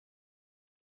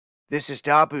This is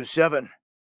Dabu7. I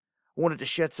wanted to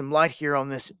shed some light here on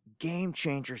this game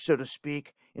changer, so to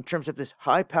speak, in terms of this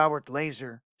high-powered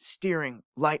laser steering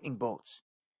lightning bolts.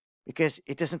 Because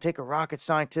it doesn't take a rocket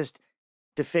scientist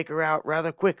to figure out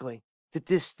rather quickly that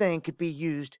this thing could be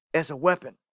used as a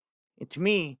weapon. And to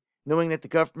me, knowing that the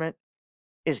government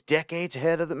is decades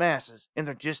ahead of the masses and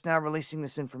they're just now releasing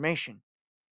this information,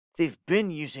 they've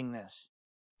been using this,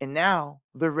 and now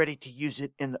they're ready to use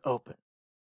it in the open.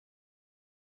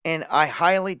 And I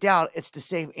highly doubt it's to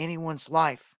save anyone's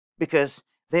life, because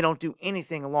they don't do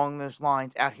anything along those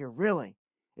lines out here really,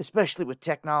 especially with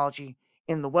technology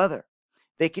in the weather.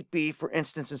 They could be, for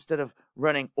instance, instead of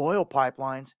running oil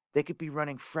pipelines, they could be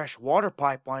running fresh water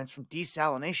pipelines from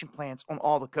desalination plants on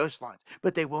all the coastlines.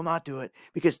 But they will not do it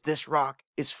because this rock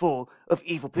is full of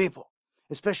evil people,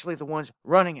 especially the ones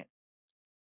running it.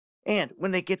 And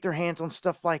when they get their hands on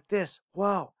stuff like this,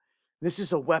 wow, this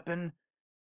is a weapon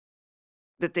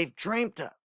that they've dreamed of,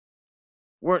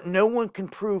 where no one can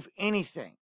prove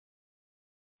anything.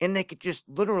 And they could just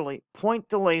literally point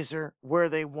the laser where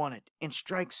they want it and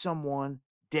strike someone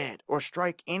dead, or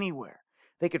strike anywhere.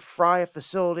 They could fry a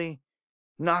facility,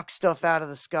 knock stuff out of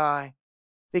the sky.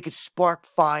 They could spark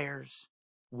fires,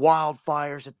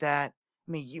 wildfires at that.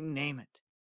 I mean, you name it.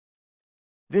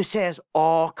 This has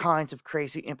all kinds of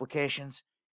crazy implications,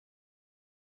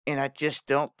 and I just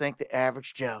don't think the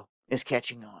average Joe is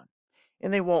catching on.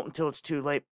 And they won't until it's too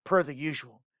late, per the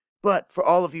usual. But for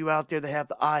all of you out there that have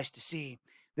the eyes to see,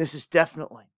 this is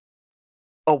definitely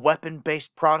a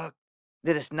weapon-based product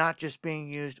that is not just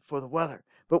being used for the weather.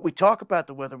 But we talk about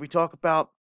the weather, we talk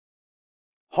about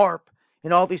HARP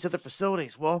and all these other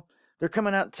facilities. Well, they're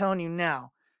coming out and telling you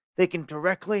now they can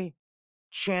directly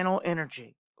channel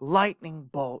energy, lightning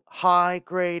bolt, high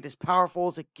grade, as powerful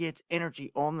as it gets,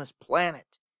 energy on this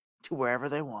planet to wherever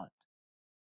they want.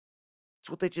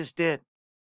 That's what they just did.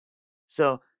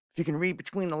 So, if you can read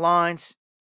between the lines,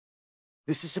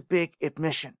 this is a big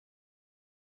admission.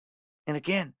 And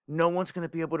again, no one's going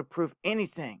to be able to prove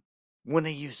anything when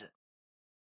they use it.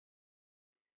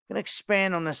 I'm going to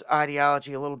expand on this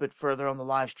ideology a little bit further on the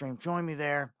live stream. Join me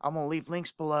there. I'm going to leave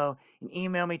links below, and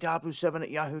email me,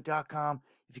 dabu7@yahoo.com,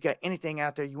 if you got anything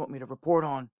out there you want me to report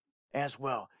on as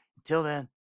well. Until then,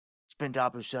 it's been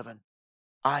Dabu7.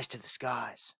 Eyes to the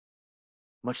skies.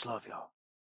 Much love, y'all.